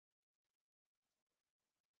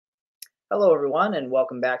Hello, everyone, and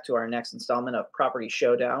welcome back to our next installment of Property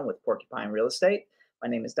Showdown with Porcupine Real Estate. My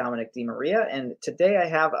name is Dominic DiMaria, and today I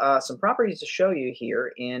have some properties to show you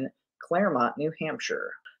here in Claremont, New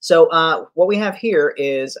Hampshire. So what we have here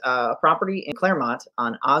is a property in Claremont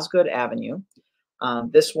on Osgood Avenue.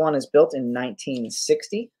 This one is built in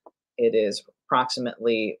 1960. It is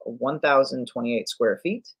approximately 1,028 square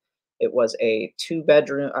feet. It was a three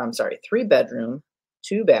bedroom,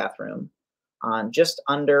 two bathroom on just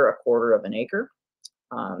under a quarter of an acre.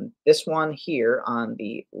 This one here on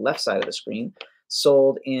the left side of the screen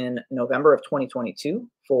sold in November of 2022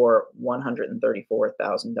 for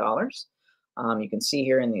 $134,000. You can see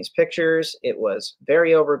here in these pictures, it was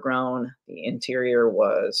very overgrown. The interior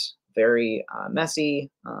was very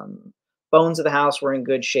messy. Bones of the house were in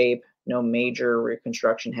good shape. No major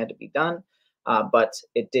reconstruction had to be done, but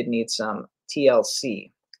it did need some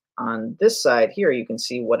TLC. On this side here, you can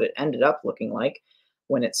see what it ended up looking like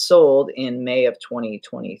when it sold in May of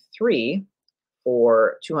 2023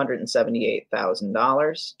 for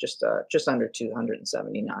 $278,000, just under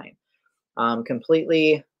 $279,000.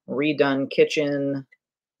 Completely redone kitchen,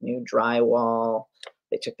 new drywall.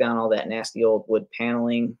 They took down all that nasty old wood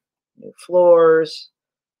paneling, new floors.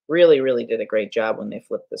 Really did a great job when they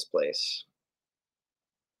flipped this place.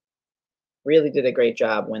 Really did a great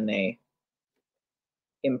job when they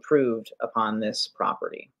improved upon this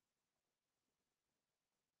property.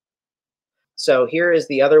 So here is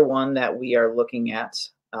the other one that we are looking at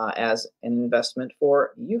as an investment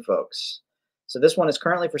for you folks. So this one is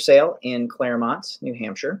currently for sale in Claremont, New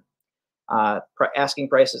Hampshire. Asking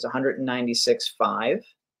price is $196,500.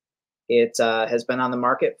 It has been on the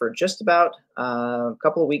market for just about a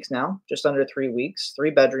couple of weeks now, just under 3 weeks.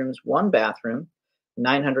 3 bedrooms, 1 bathroom,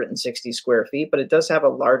 960 square feet, but it does have a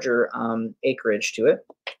larger acreage to it.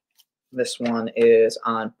 This one is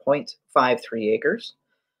on 0.53 acres,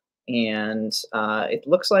 and it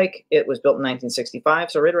looks like it was built in 1965,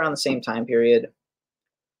 so right around the same time period.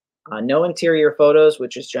 No interior photos,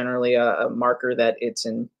 which is generally a marker that it's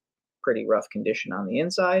in pretty rough condition on the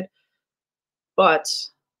inside, but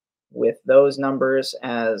with those numbers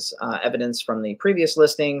as evidence from the previous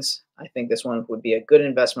listings, I think this one would be a good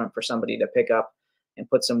investment for somebody to pick up and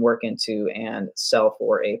put some work into and sell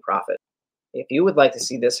for a profit. If you would like to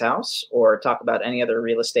see this house or talk about any other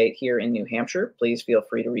real estate here in New Hampshire, please feel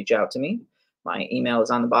free to reach out to me. My email is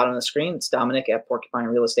on the bottom of the screen. It's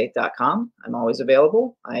dominic@porcupinerealestate.com. I'm always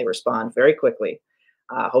available. I respond very quickly.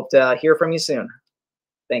 Hope to hear from you soon.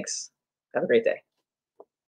 Thanks. Have a great day.